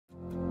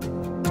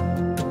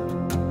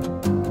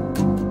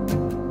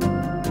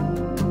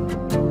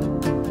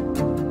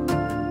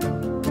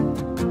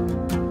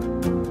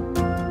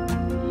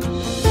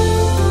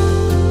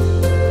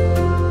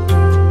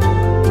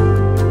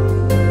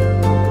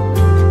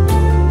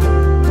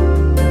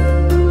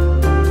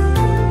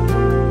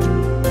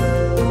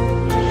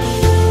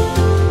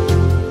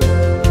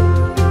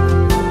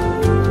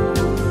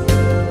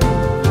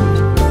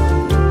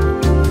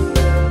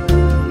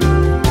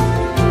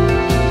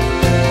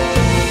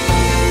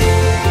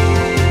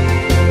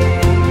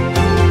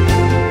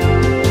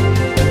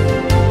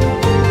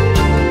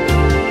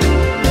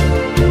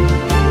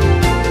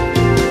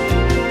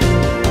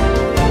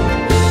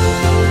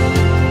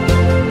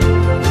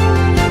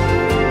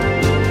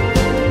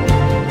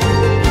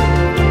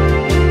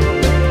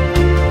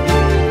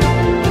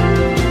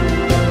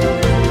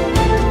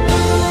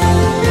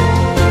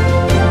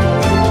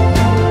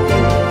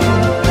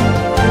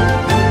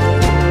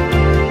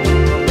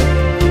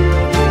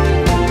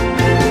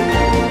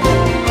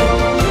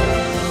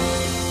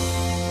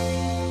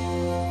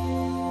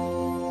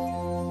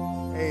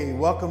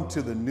welcome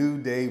to the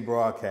New Day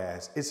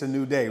broadcast. It's a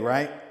new day,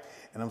 right?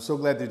 And I'm so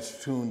glad that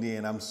you tuned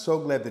in. I'm so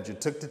glad that you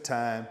took the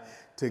time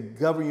to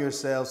govern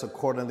yourselves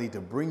accordingly,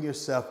 to bring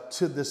yourself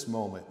to this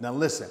moment. Now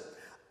listen,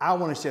 I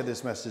want to share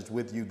this message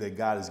with you that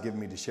God has given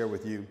me to share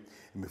with you.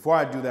 And before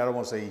I do that, I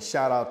want to say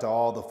shout out to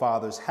all the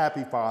fathers.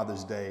 Happy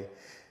Father's Day.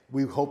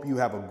 We hope you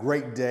have a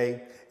great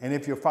day. And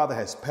if your father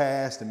has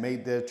passed and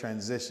made their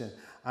transition,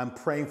 I'm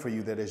praying for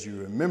you that as you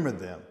remember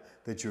them,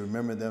 that you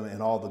remember them and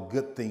all the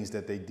good things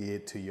that they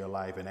did to your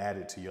life and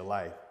added to your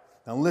life.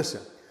 Now listen,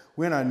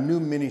 we're in our new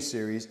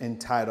mini-series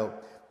entitled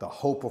The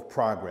Hope of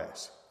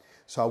Progress.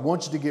 So I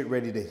want you to get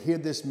ready to hear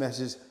this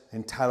message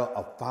entitled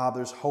A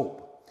Father's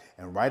Hope.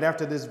 And right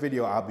after this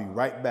video, I'll be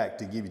right back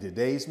to give you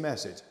today's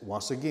message,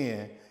 once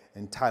again,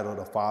 entitled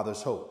A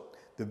Father's Hope.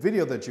 The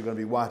video that you're going to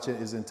be watching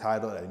is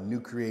entitled A New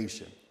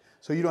Creation.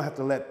 So you don't have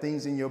to let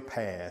things in your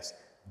past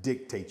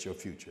dictate your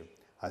future.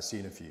 I'll see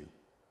you in a few.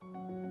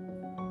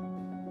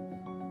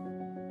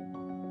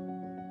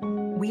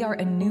 We are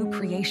a new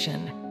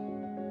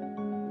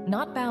creation,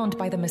 not bound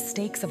by the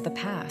mistakes of the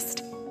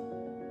past.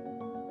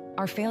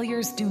 Our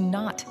failures do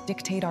not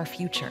dictate our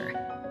future.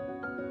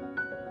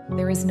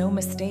 There is no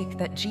mistake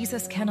that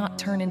Jesus cannot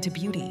turn into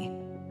beauty.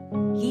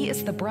 He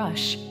is the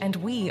brush and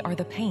we are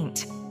the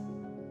paint.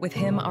 With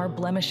him, our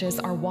blemishes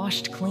are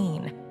washed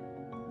clean.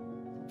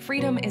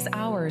 Freedom is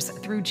ours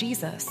through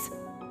Jesus.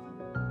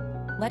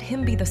 Let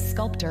him be the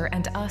sculptor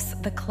and us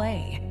the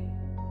clay,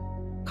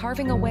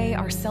 carving away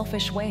our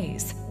selfish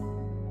ways.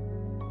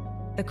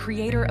 The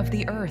creator of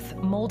the earth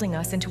molding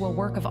us into a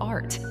work of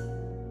art,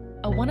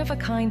 a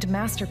one-of-a-kind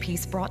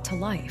masterpiece brought to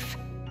life.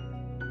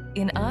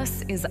 In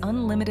us is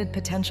unlimited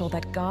potential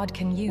that God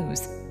can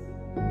use.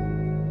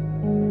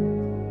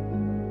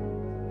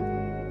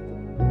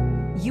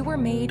 You were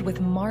made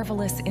with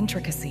marvelous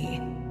intricacy.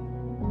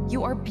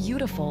 You are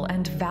beautiful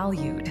and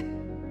valued.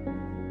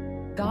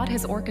 God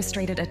has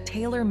orchestrated a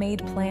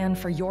tailor-made plan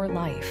for your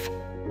life.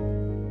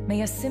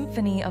 May a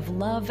symphony of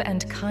love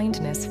and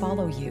kindness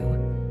follow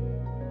you.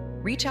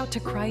 Reach out to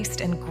Christ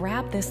and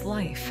grab this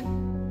life.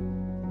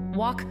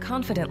 Walk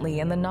confidently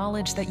in the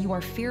knowledge that you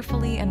are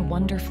fearfully and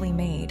wonderfully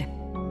made.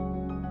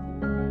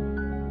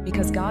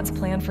 Because God's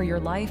plan for your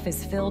life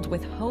is filled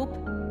with hope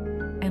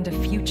and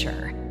a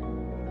future.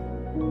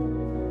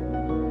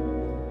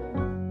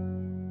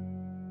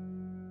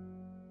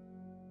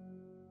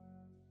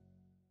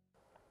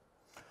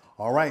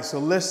 All right, so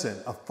listen,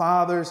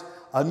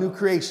 a new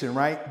creation,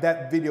 right?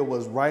 That video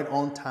was right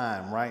on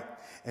time, right?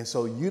 And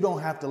so you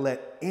don't have to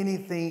let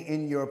anything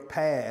in your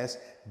past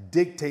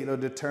dictate or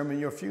determine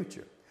your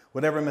future.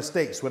 Whatever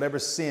mistakes, whatever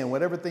sin,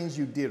 whatever things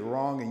you did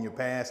wrong in your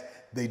past,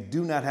 they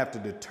do not have to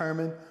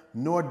determine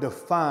nor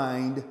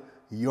define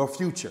your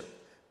future,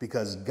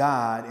 because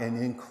God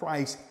and in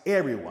Christ,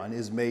 everyone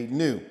is made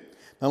new.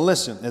 Now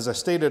listen, as I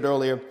stated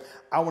earlier,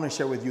 I want to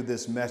share with you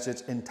this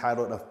message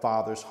entitled A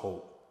Father's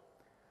Hope.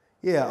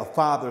 Yeah, a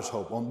father's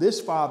hope. On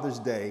this Father's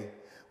Day,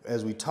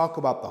 as we talk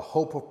about the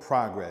hope of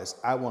progress,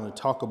 I want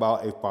to talk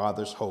about a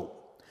father's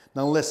hope.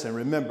 Now listen,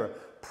 remember,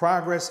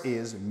 progress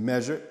is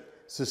measured,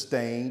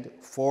 sustained,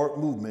 forward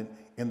movement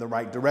in the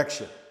right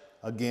direction.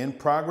 Again,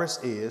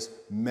 progress is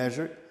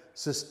measured,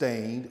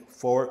 sustained,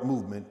 forward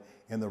movement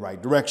in the right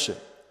direction.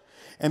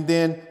 And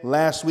then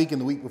last week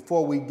and the week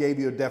before, we gave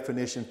you a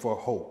definition for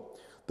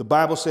hope. The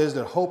Bible says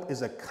that hope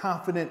is a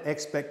confident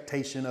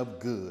expectation of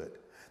good,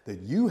 that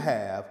you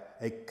have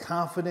a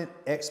confident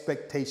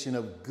expectation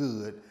of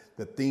good,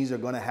 that things are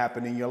going to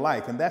happen in your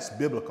life. And that's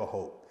biblical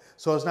hope.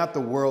 So it's not the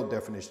world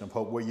definition of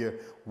hope where you're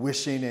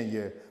wishing and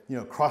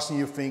you're crossing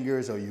your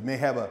fingers, or you may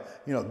have a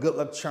good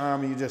luck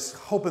charm and you're just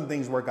hoping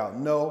things work out.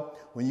 No,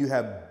 when you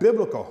have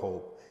biblical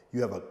hope, you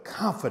have a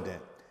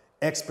confident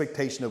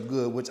expectation of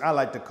good, which I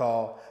like to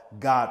call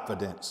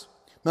Godfidence.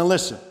 Now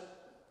listen,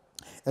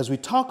 as we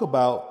talk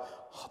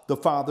about the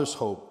Father's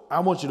hope, I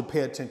want you to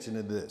pay attention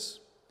to this.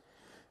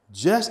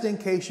 Just in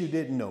case you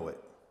didn't know it,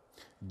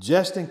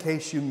 just in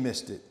case you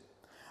missed it,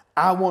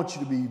 I want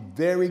you to be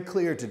very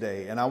clear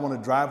today, and I want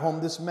to drive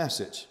home this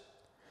message,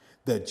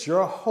 that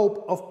your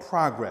hope of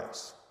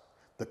progress,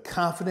 the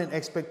confident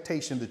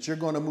expectation that you're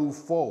going to move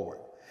forward,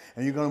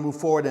 and you're going to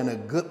move forward in a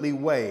goodly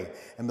way,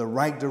 in the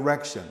right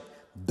direction,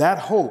 that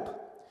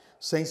hope,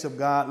 saints of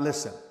God,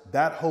 listen,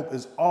 that hope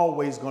is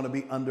always going to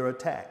be under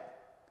attack.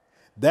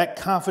 That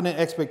confident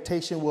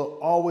expectation will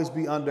always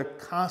be under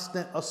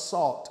constant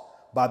assault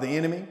by the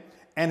enemy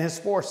and his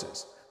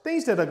forces,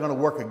 things that are going to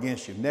work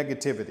against you,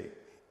 negativity,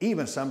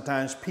 even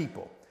sometimes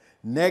people.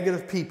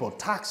 Negative people,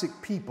 toxic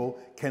people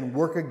can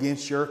work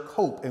against your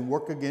hope and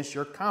work against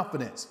your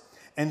confidence.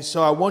 And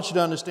so I want you to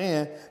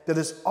understand that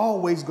it's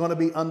always going to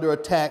be under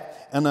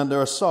attack and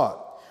under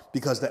assault,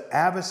 because the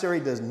adversary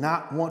does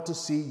not want to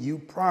see you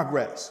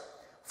progress.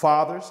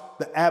 Fathers,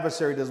 the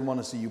adversary doesn't want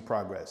to see you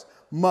progress.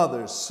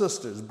 Mothers,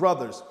 sisters,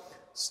 brothers,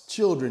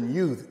 children,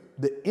 youth,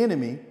 the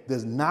enemy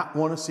does not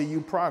want to see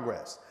you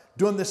progress.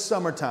 During this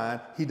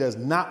summertime, he does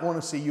not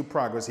want to see you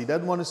progress. He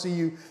doesn't want to see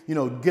you,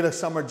 get a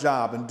summer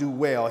job and do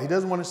well. He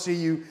doesn't want to see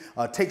you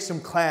take some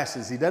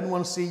classes. He doesn't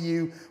want to see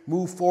you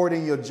move forward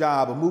in your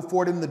job or move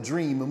forward in the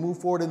dream or move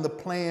forward in the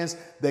plans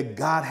that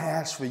God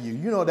has for you.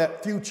 You know,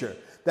 that future,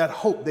 that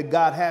hope that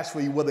God has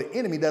for you. Well, the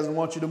enemy doesn't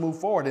want you to move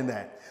forward in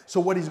that. So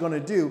what he's going to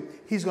do,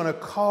 he's going to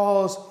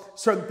cause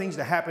certain things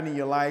to happen in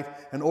your life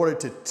in order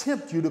to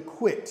tempt you to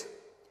quit.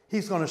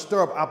 He's going to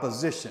stir up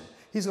opposition.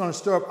 He's going to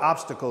stir up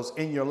obstacles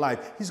in your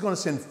life. He's going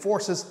to send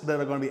forces that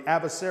are going to be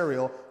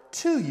adversarial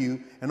to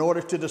you in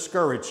order to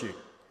discourage you.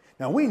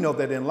 Now, we know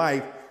that in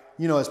life,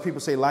 as people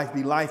say, life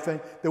be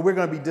lifing, that we're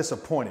going to be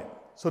disappointed.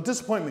 So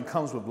disappointment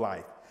comes with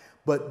life.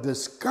 But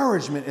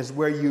discouragement is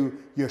where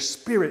your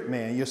spirit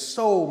man, your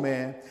soul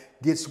man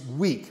gets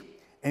weak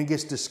and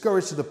gets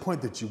discouraged to the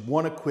point that you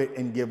want to quit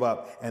and give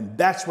up. And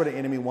that's where the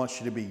enemy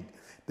wants you to be.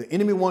 The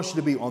enemy wants you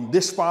to be on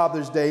this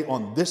Father's Day,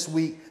 on this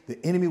week.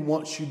 The enemy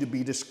wants you to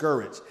be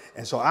discouraged.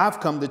 And so I've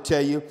come to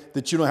tell you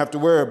that you don't have to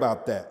worry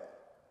about that.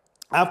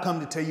 I've come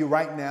to tell you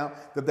right now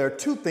that there are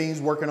two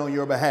things working on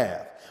your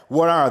behalf.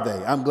 What are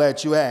they? I'm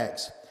glad you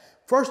asked.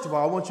 First of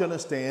all, I want you to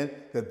understand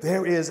that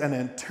there is an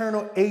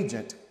internal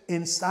agent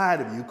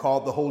inside of you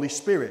called the Holy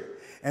Spirit.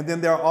 And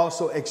then there are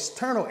also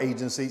external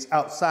agencies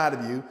outside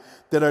of you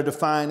that are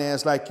defined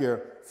as like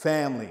your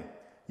family,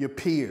 your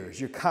peers,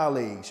 your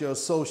colleagues, your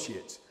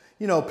associates.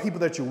 People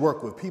that you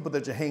work with, people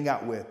that you hang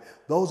out with.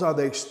 Those are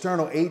the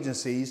external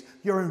agencies,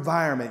 your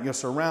environment, your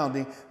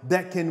surrounding,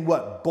 that can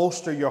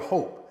bolster your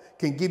hope,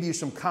 can give you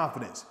some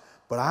confidence.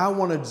 But I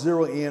want to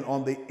zero in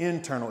on the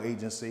internal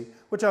agency,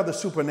 which are the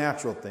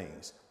supernatural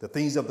things, the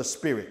things of the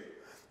spirit.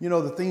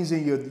 The things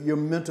in your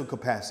mental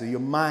capacity, your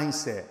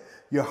mindset,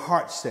 your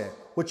heart set,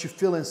 what you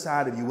feel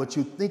inside of you, what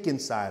you think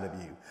inside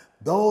of you.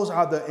 Those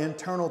are the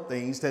internal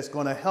things that's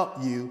going to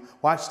help you,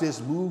 watch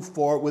this, move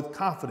forward with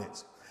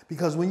confidence.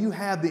 Because when you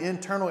have the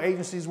internal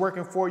agencies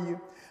working for you,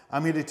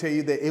 I'm here to tell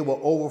you that it will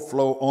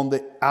overflow on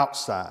the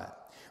outside.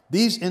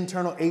 These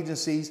internal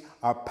agencies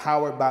are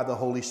powered by the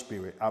Holy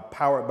Spirit, are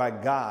powered by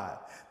God.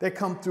 They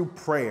come through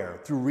prayer,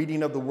 through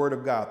reading of the Word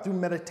of God, through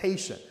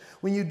meditation.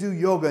 When you do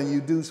yoga and you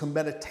do some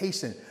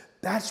meditation,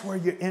 that's where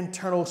your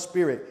internal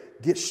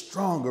spirit gets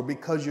stronger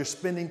because you're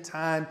spending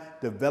time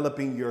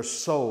developing your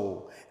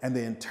soul and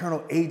the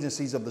internal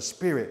agencies of the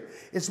Spirit.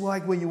 It's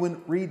like when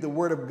you read the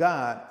Word of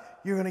God,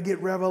 you're going to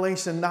get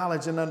revelation,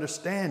 knowledge, and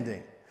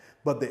understanding.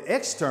 But the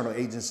external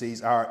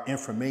agencies are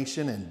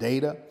information and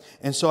data.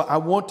 And so I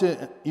want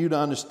you to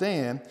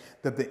understand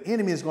that the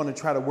enemy is going to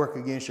try to work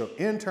against your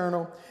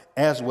internal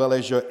as well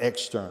as your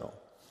external.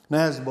 Now,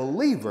 as a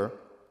believer,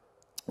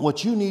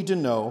 what you need to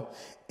know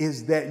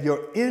is that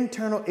your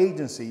internal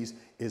agencies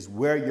is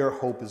where your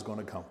hope is going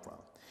to come from.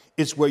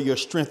 It's where your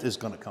strength is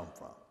going to come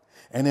from.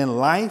 And in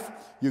life,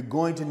 you're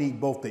going to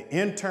need both the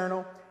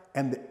internal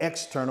and the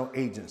external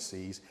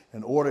agencies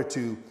in order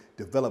to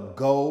develop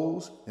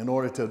goals, in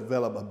order to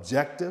develop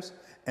objectives,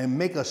 and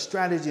make a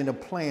strategy and a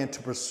plan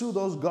to pursue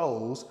those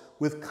goals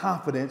with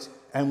confidence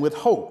and with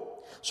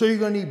hope. So you're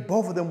going to need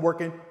both of them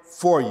working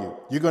for you.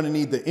 You're going to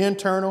need the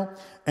internal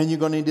and you're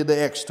going to need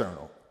the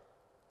external.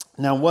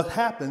 Now, what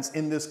happens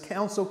in this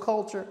cancel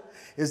culture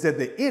is that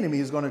the enemy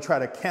is going to try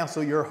to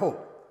cancel your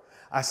hope.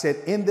 I said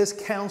in this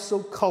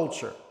cancel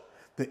culture,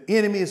 the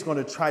enemy is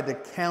going to try to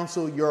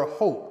cancel your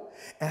hope.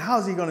 And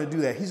how's he going to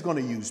do that? He's going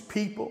to use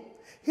people.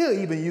 He'll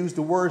even use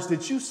the words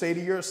that you say to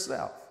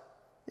yourself.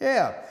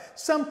 Yeah,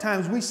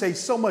 sometimes we say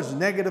so much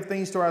negative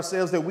things to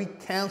ourselves that we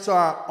cancel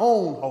our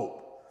own hope.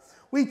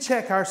 We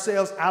check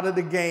ourselves out of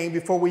the game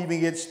before we even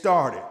get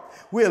started.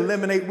 We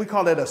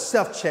call it a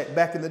self-check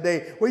back in the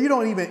day, where you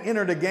don't even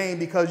enter the game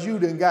because you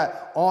done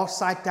got all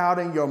psyched out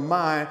in your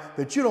mind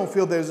that you don't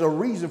feel there's a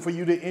reason for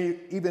you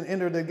to even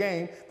enter the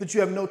game, that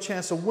you have no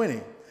chance of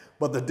winning.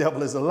 But the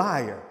devil is a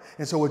liar.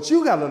 And so what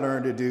you got to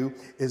learn to do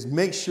is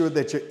make sure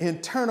that your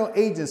internal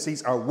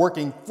agencies are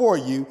working for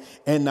you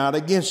and not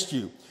against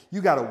you. You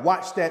got to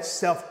watch that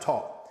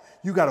self-talk.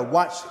 You got to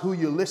watch who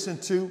you listen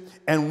to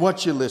and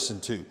what you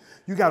listen to.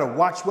 You got to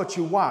watch what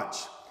you watch.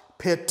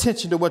 Pay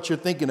attention to what you're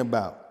thinking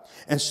about.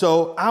 And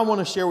so I want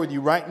to share with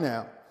you right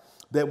now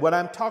that what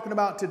I'm talking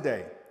about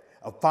today,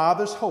 a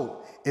father's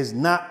hope, is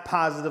not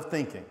positive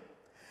thinking.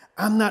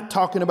 I'm not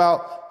talking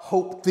about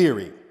hope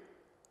theory.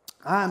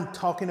 I'm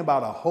talking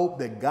about a hope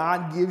that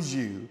God gives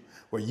you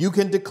where you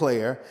can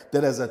declare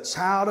that as a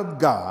child of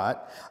God,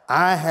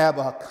 I have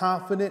a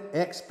confident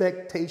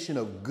expectation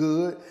of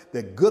good,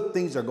 that good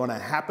things are going to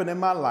happen in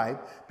my life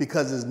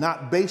because it's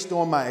not based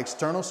on my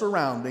external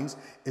surroundings.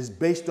 It's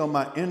based on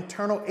my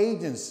internal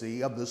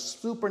agency of the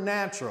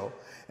supernatural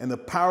and the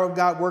power of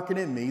God working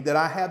in me, that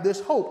I have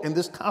this hope and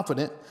this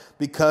confidence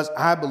because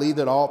I believe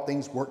that all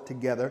things work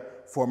together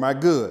for my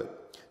good.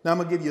 Now I'm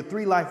going to give you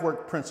 3 life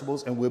work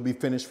principles and we'll be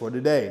finished for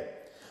today.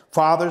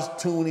 Fathers,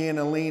 tune in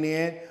and lean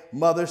in.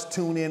 Mothers,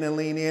 tune in and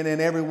lean in.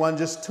 And everyone,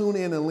 just tune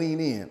in and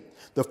lean in.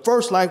 The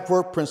first life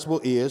work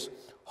principle is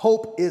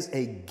hope is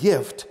a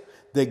gift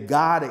that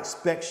God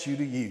expects you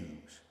to use.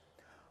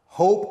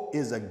 Hope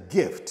is a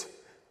gift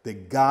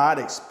that God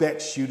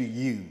expects you to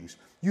use.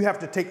 You have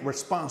to take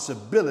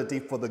responsibility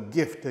for the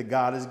gift that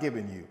God has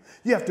given you.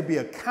 You have to be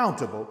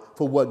accountable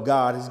for what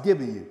God has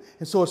given you.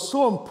 And so it's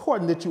so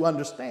important that you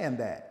understand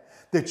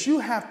that you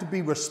have to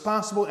be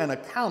responsible and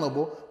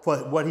accountable for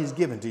what he's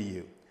given to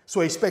you. So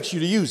he expects you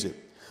to use it.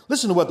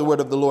 Listen to what the word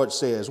of the Lord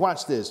says.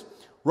 Watch this.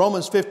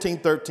 Romans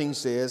 15:13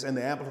 says, in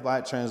the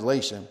Amplified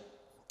Translation,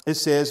 it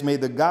says, may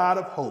the God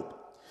of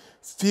hope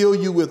fill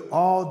you with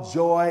all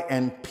joy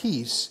and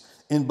peace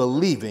in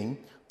believing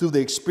through the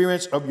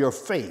experience of your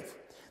faith,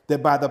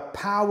 that by the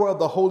power of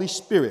the Holy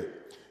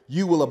Spirit,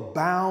 you will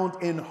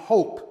abound in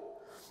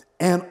hope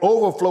and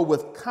overflow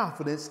with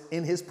confidence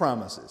in his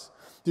promises.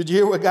 Did you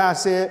hear what God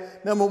said?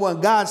 Number one,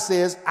 God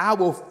says, I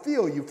will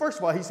fill you. First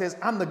of all, he says,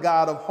 I'm the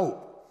God of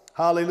hope.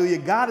 Hallelujah.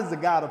 God is the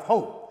God of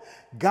hope.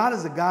 God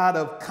is a God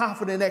of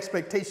confident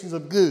expectations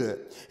of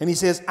good. And he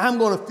says, I'm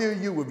going to fill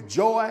you with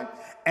joy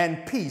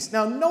and peace.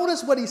 Now,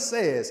 notice what he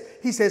says.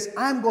 He says,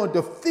 I'm going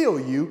to fill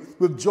you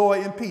with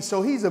joy and peace.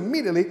 So he's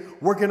immediately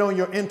working on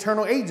your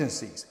internal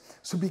agencies.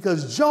 So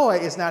because joy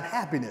is not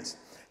happiness.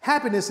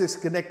 Happiness is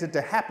connected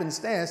to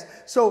happenstance.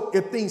 So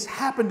if things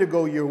happen to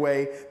go your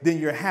way, then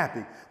you're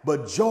happy.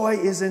 But joy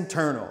is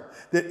internal.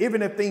 That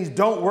even if things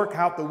don't work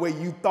out the way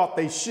you thought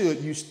they should,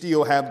 you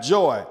still have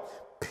joy.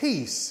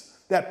 Peace,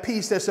 that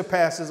peace that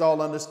surpasses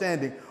all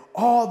understanding.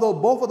 Although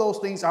both of those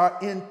things are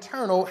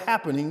internal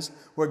happenings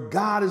where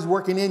God is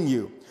working in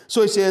you.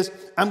 So he says,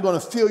 I'm going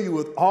to fill you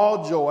with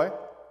all joy,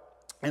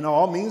 and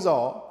all means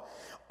all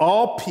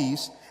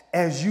peace,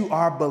 as you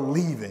are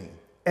believing,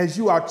 as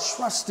you are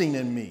trusting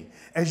in me,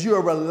 as you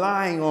are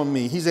relying on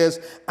me. He says,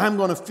 I'm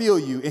going to fill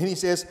you. And he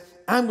says,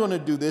 I'm going to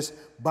do this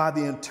by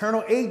the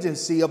internal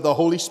agency of the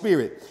Holy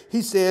Spirit.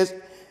 He says,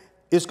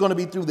 it's going to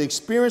be through the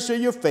experience of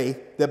your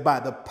faith that by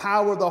the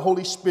power of the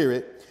Holy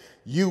Spirit,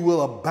 you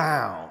will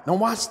abound. Now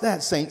watch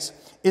that, saints.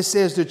 It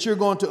says that you're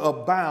going to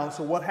abound.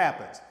 So what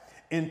happens?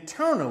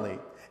 Internally,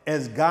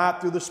 as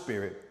God through the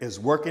Spirit is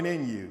working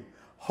in you,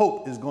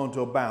 hope is going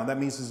to abound. That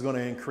means it's going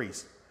to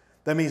increase.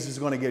 That means it's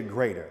going to get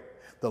greater.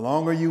 The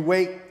longer you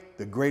wait,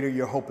 the greater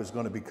your hope is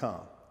going to become.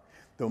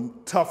 The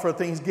tougher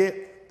things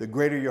get, the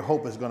greater your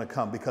hope is going to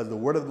come, because the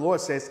word of the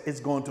Lord says it's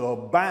going to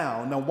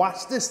abound. Now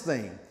watch this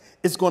thing.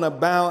 It's going to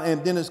abound,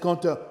 and then it's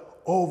going to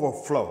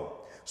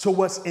overflow. So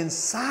what's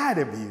inside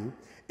of you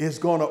is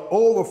going to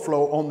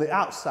overflow on the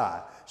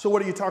outside. So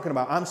what are you talking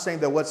about? I'm saying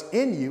that what's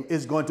in you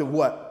is going to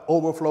what?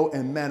 Overflow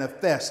and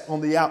manifest on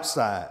the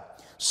outside.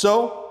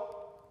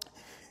 So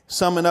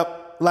summing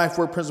up life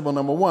work principle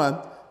number one,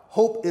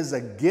 hope is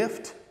a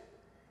gift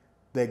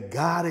that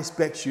God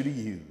expects you to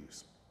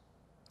use.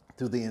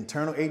 Through the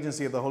internal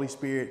agency of the Holy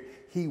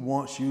Spirit, he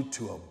wants you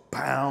to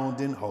abound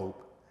in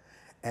hope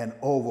and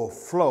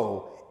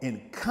overflow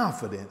in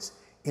confidence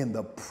in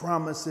the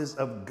promises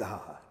of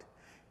God.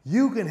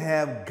 You can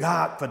have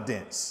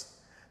Godfidence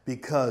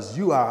because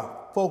you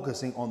are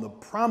focusing on the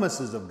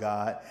promises of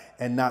God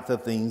and not the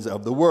things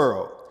of the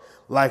world.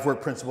 Life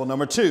work principle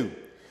number two,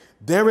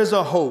 there is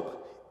a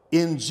hope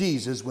in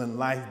Jesus when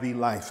life be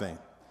lifing.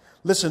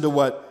 Listen to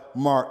what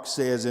Mark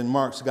says in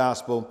Mark's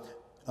Gospel,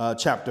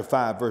 chapter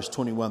 5, verse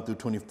 21 through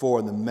 24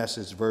 in the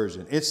Message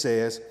version. It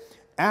says,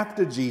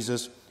 after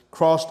Jesus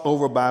crossed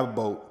over by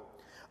boat,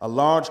 a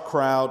large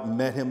crowd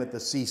met him at the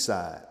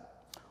seaside.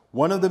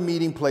 One of the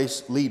meeting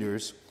place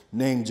leaders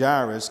named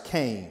Jairus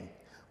came.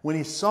 When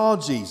he saw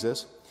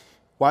Jesus,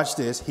 watch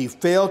this, he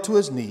fell to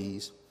his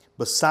knees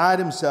beside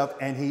himself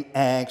and he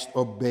asked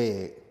or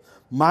begged.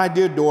 My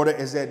dear daughter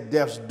is at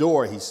death's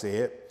door, he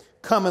said.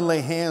 Come and lay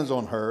hands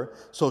on her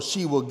so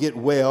she will get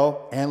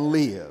well and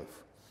live.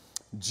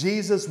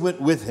 Jesus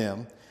went with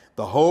him,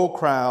 the whole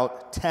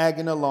crowd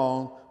tagging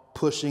along,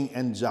 pushing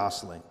and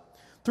jostling.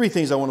 Three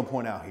things I want to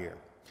point out here.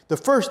 The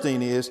first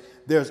thing is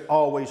there's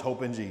always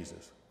hope in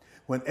Jesus.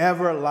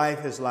 Whenever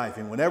life is life,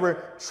 and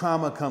whenever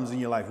trauma comes in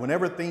your life,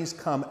 whenever things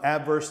come,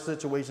 adverse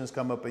situations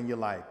come up in your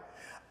life,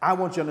 I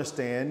want you to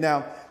understand.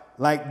 Now,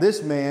 like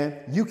this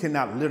man, you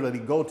cannot literally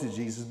go to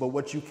Jesus, but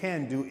what you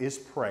can do is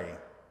pray.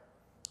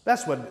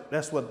 That's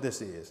what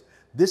this is.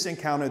 This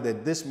encounter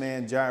that this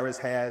man Jairus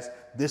has,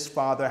 this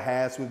father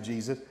has with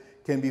Jesus,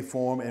 can be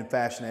formed and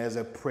fashioned as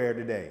a prayer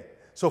today.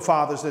 So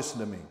fathers, listen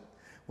to me.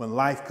 When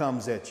life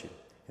comes at you,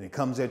 and it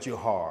comes at you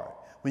hard,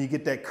 when you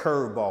get that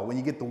curveball, when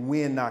you get the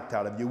wind knocked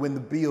out of you, when the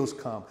bills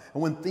come,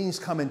 and when things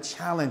come and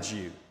challenge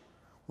you,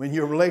 when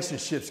your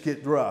relationships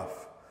get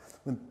rough,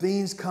 when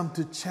things come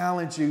to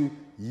challenge you,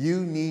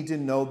 you need to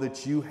know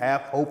that you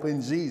have hope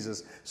in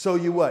Jesus. So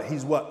you what?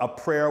 He's what? A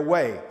prayer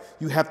away.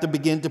 You have to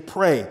begin to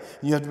pray.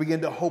 You have to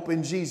begin to hope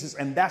in Jesus.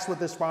 And that's what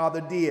this father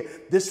did.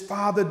 This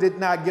father did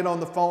not get on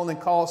the phone and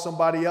call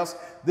somebody else.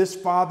 This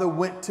father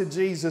went to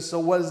Jesus. So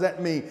what does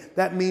that mean?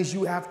 That means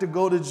you have to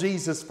go to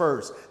Jesus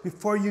first.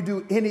 Before you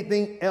do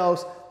anything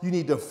else, you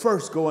need to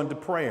first go into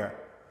prayer.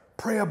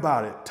 Pray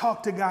about it.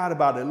 Talk to God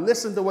about it.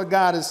 Listen to what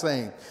God is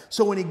saying.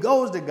 So when he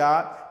goes to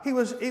God, he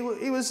was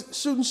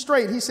shooting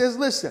straight. He says,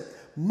 listen,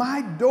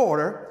 my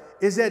daughter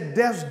is at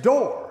death's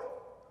door,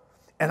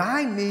 and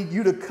I need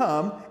you to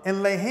come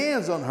and lay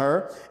hands on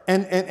her,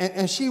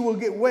 and she will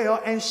get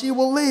well and she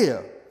will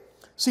live.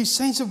 See,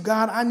 saints of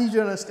God, I need you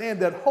to understand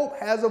that hope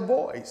has a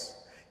voice.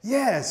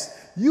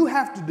 Yes, you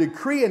have to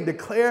decree and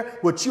declare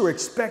what you're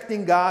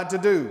expecting God to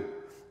do.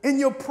 In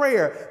your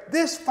prayer,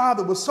 this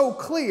father was so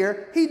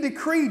clear, he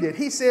decreed it.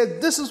 He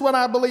said, this is what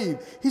I believe.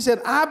 He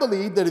said, I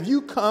believe that if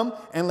you come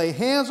and lay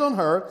hands on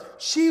her,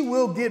 she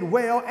will get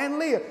well and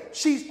live.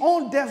 She's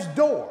on death's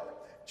door.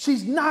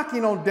 She's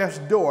knocking on death's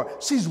door.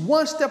 She's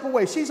one step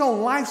away. She's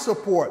on life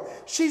support.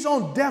 She's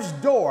on death's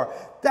door.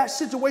 That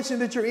situation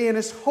that you're in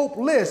is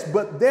hopeless,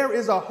 but there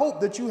is a hope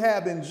that you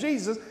have in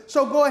Jesus.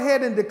 So go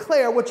ahead and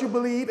declare what you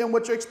believe and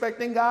what you're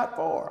expecting God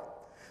for.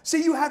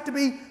 See, you have to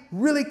be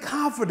really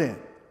confident.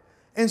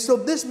 And so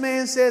this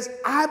man says,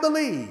 I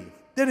believe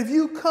that if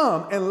you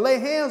come and lay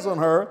hands on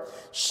her,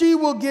 she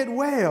will get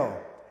well.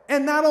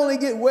 And not only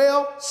get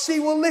well, she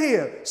will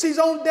live. She's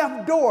on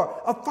death's door.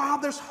 A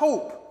father's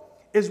hope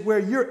is where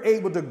you're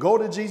able to go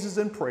to Jesus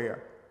in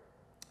prayer.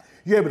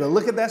 You're able to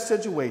look at that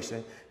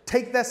situation,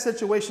 take that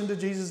situation to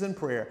Jesus in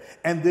prayer,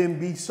 and then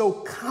be so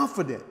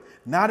confident,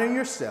 not in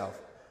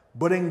yourself,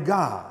 but in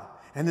God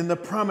and in the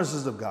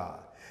promises of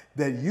God,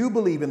 that you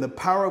believe in the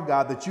power of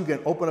God, that you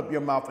can open up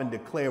your mouth and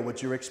declare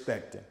what you're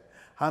expecting.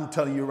 I'm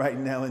telling you right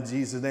now in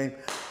Jesus' name,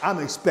 I'm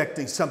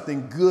expecting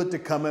something good to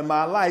come in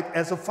my life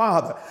as a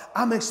father.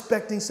 I'm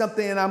expecting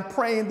something, and I'm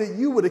praying that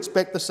you would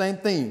expect the same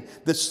thing,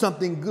 that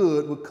something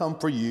good would come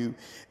for you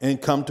and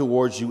come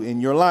towards you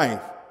in your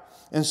life.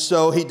 And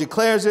so he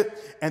declares it,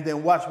 and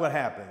then watch what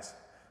happens.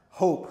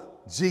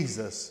 Hope,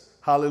 Jesus,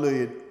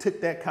 hallelujah,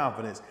 took that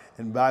confidence,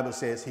 and the Bible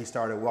says he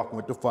started walking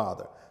with the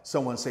Father.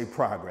 Someone say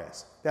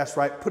progress. That's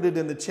right. Put it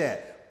in the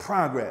chat.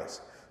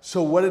 Progress.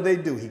 So what did they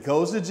do? He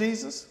goes to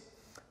Jesus.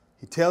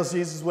 He tells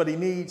Jesus what he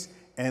needs,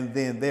 and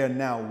then they're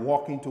now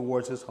walking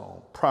towards his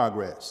home.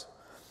 Progress.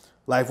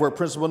 Life work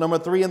principle number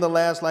 3, and the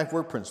last life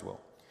work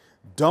principle.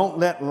 Don't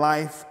let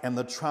life and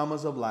the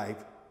traumas of life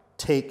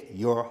take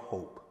your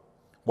hope.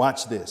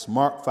 Watch this.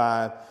 Mark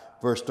 5,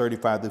 verse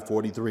 35 to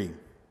 43.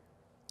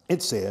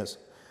 It says,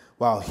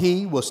 while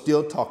he was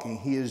still talking,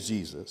 he is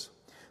Jesus,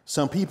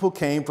 some people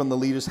came from the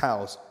leader's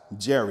house,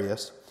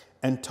 Jairus,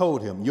 and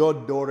told him, your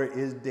daughter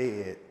is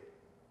dead.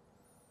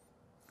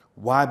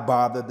 Why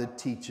bother the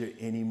teacher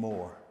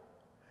anymore?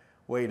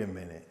 Wait a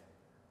minute.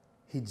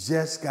 He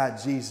just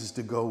got Jesus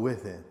to go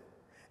with him.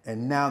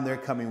 And now they're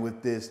coming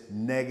with this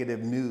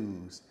negative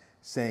news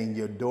saying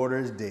your daughter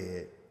is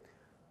dead.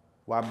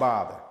 Why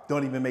bother?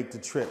 Don't even make the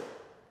trip.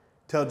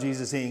 Tell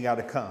Jesus he ain't got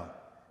to come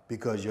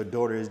because your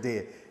daughter is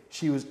dead.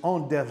 She was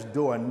on death's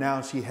door, and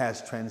now she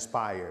has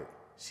transpired.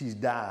 She's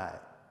died.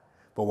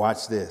 But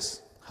watch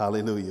this.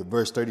 Hallelujah.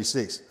 Verse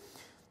 36.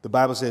 The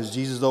Bible says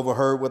Jesus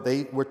overheard what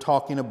they were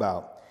talking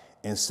about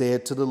and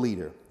said to the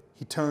leader.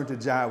 He turned to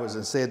Jairus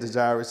and said to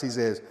Jairus, he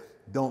says,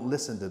 don't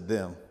listen to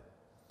them.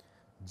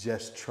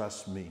 Just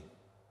trust me.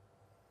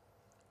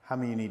 How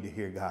many need to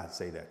hear God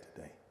say that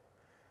today?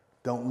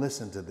 Don't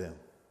listen to them.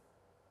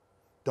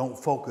 Don't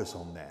focus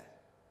on that.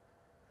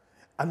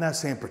 I'm not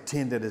saying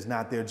pretend that it's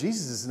not there.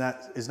 Jesus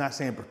is not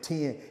saying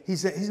pretend.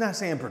 He's not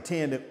saying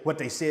pretend that what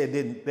they said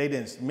they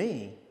didn't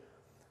mean.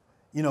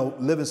 You know,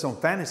 live in some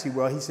fantasy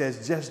world. He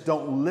says, just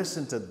don't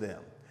listen to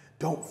them.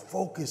 Don't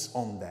focus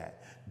on that.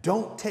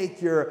 Don't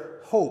take your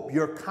hope,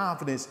 your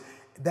confidence,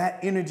 that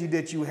energy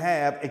that you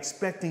have,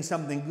 expecting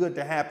something good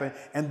to happen,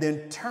 and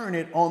then turn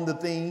it on the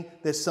thing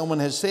that someone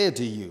has said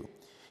to you.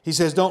 He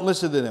says, don't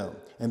listen to them.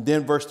 And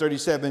then verse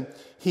 37,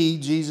 he,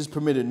 Jesus,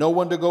 permitted no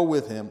one to go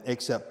with him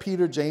except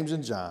Peter, James,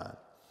 and John.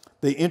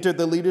 They entered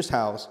the leader's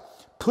house,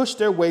 pushed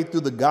their way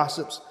through the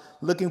gossips,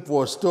 looking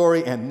for a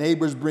story, and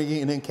neighbors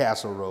bringing in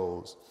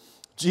casseroles.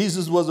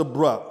 Jesus was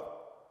abrupt.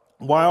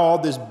 Why all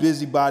this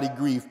busybody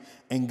grief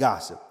and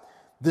gossip?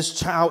 This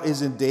child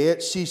isn't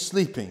dead. She's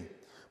sleeping.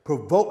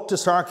 Provoked to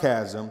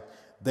sarcasm,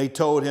 they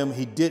told him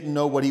he didn't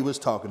know what he was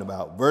talking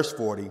about. Verse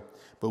 40,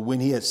 but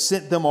when he had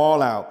sent them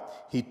all out,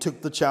 he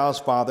took the child's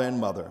father and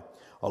mother,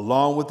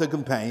 along with the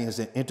companions,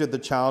 and entered the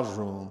child's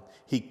room.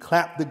 He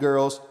clasped the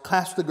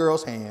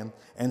girl's hand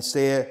and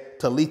said,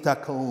 Talitha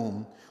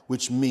koum,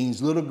 which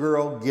means, little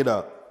girl, get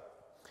up.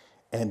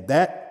 And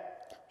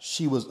that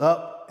she was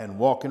up and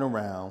walking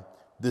around.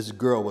 This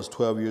girl was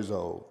 12 years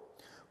old.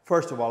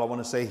 First of all, I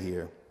want to say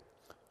here,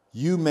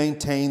 you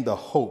maintain the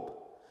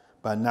hope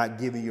by not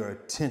giving your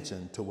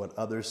attention to what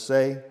others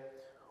say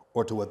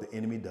or to what the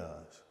enemy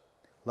does.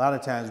 A lot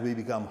of times we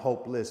become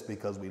hopeless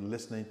because we're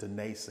listening to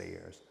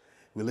naysayers.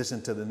 We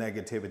listen to the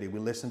negativity. We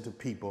listen to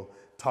people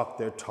talk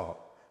their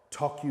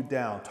talk you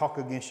down, talk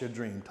against your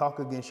dream, talk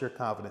against your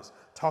confidence,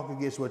 talk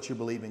against what you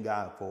believe in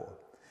God for.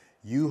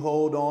 You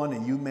hold on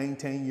and you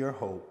maintain your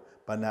hope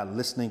by not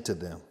listening to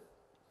them.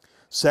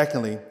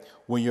 Secondly,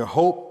 when your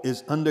hope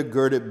is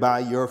undergirded by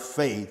your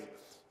faith,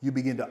 you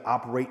begin to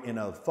operate in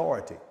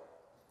authority.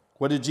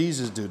 What did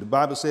Jesus do? The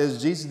Bible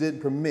says Jesus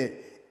didn't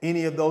permit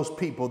any of those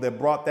people that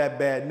brought that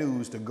bad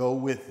news to go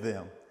with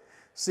them.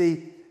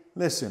 See,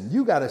 listen,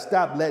 you got to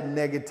stop letting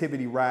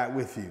negativity ride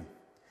with you.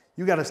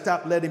 You got to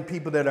stop letting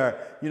people that are,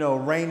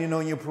 raining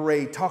on your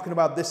parade, talking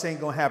about this ain't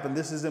going to happen,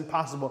 this is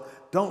impossible.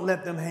 Don't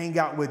let them hang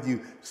out with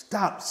you.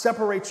 Stop.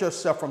 Separate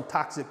yourself from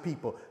toxic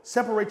people.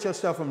 Separate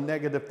yourself from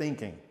negative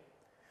thinking.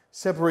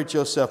 Separate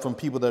yourself from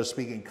people that are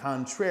speaking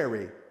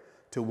contrary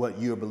to what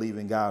you're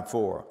believing God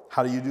for.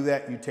 How do you do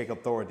that? You take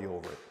authority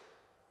over it.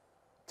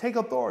 Take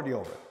authority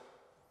over it.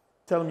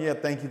 Tell them, yeah,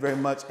 thank you very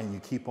much, and you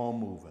keep on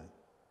moving.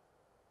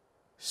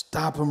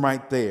 Stop them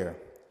right there.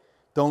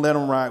 Don't let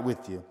them ride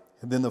with you.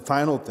 And then the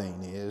final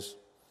thing is,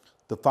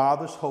 the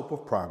Father's hope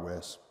of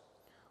progress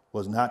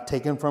was not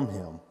taken from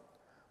him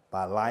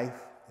by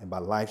life and by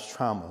life's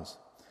traumas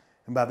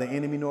and by the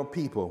enemy nor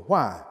people.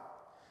 Why?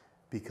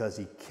 Because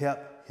he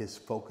kept his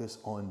focus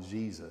on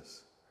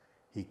Jesus.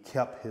 He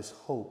kept his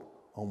hope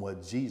on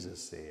what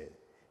Jesus said.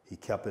 He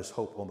kept his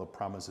hope on the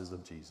promises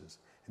of Jesus.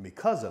 And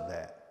because of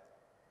that,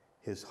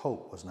 his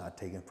hope was not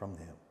taken from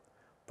him.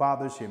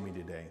 Fathers, hear me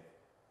today.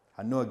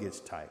 I know it gets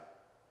tight.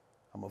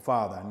 I'm a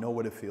father. I know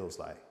what it feels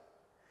like.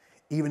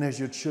 Even as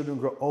your children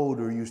grow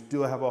older, you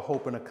still have a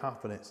hope and a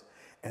confidence,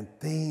 and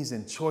things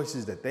and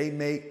choices that they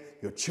make,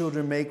 your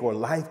children make, or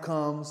life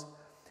comes,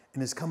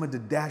 and it's coming to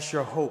dash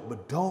your hope.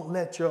 But don't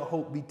let your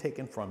hope be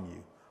taken from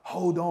you.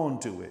 Hold on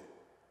to it.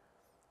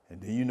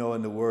 And do you know,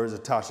 in the words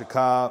of Tasha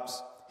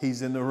Cobbs,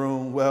 he's in the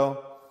room.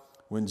 Well,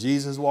 when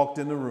Jesus walked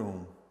in the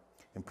room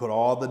and put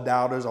all the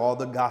doubters, all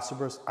the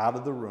gossipers out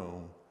of the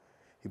room,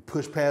 he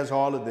pushed past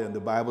all of them. The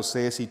Bible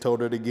says he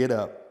told her to get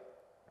up.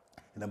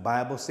 And the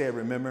Bible said,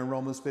 remember in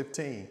Romans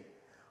 15,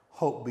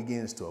 hope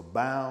begins to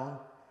abound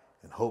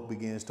and hope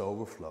begins to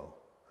overflow.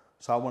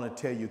 So I want to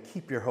tell you,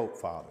 keep your hope,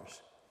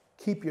 fathers.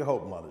 Keep your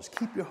hope, mothers.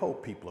 Keep your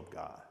hope, people of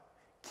God.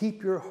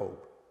 Keep your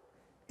hope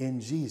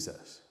in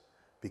Jesus,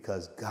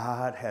 because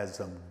God has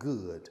some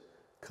good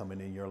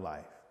coming in your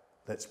life.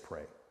 Let's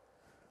pray.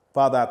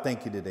 Father, I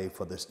thank you today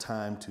for this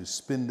time to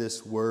spend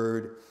this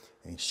word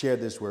and share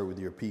this word with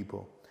your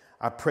people.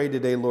 I pray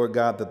today, Lord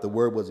God, that the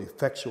word was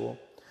effectual.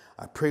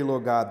 I pray,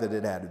 Lord God, that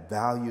it added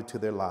value to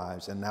their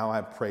lives. And now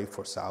I pray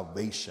for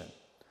salvation.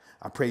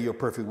 I pray your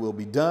perfect will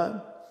be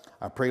done.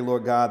 I pray,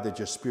 Lord God, that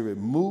your spirit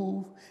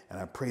move. And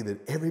I pray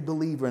that every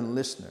believer and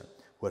listener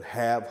would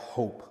have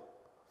hope,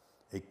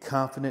 a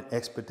confident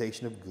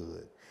expectation of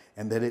good,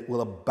 and that it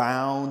will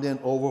abound and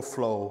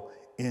overflow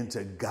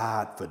into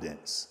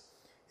Godfidence.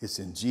 It's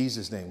in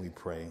Jesus' name we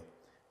pray.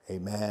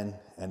 Amen.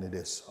 And it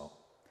is so.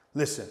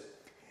 Listen,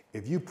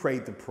 if you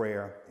prayed the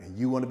prayer and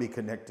you want to be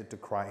connected to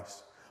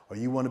Christ, or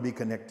you want to be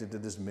connected to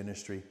this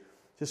ministry,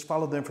 just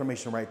follow the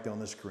information right there on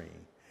the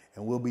screen,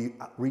 and we'll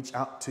reach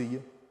out to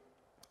you.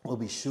 We'll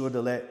be sure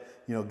to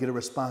get a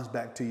response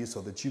back to you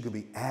so that you can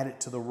be added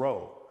to the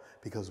roll,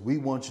 because we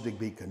want you to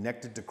be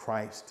connected to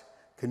Christ,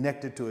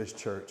 connected to his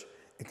church,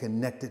 and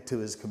connected to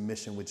his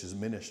commission, which is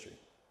ministry.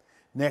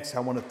 Next,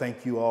 I want to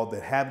thank you all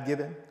that have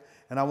given,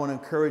 and I want to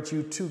encourage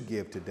you to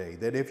give today,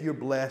 that if you're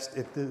blessed,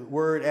 if the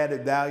word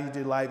added value to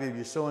your life, if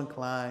you're so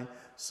inclined,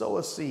 sow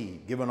a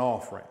seed, give an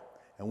offering.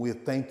 And we'll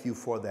thank you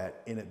for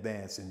that in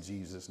advance in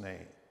Jesus'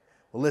 name.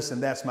 Well, listen,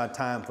 that's my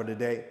time for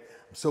today.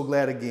 I'm so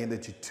glad again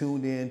that you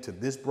tuned in to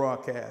this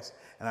broadcast,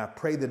 and I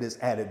pray that it's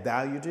added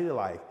value to your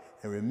life.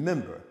 And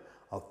remember,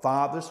 a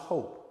father's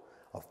hope,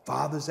 a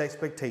father's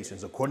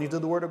expectations, according to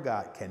the word of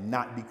God,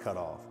 cannot be cut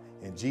off.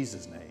 In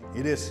Jesus' name,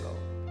 it is so,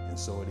 and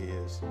so it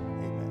is.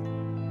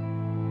 Amen.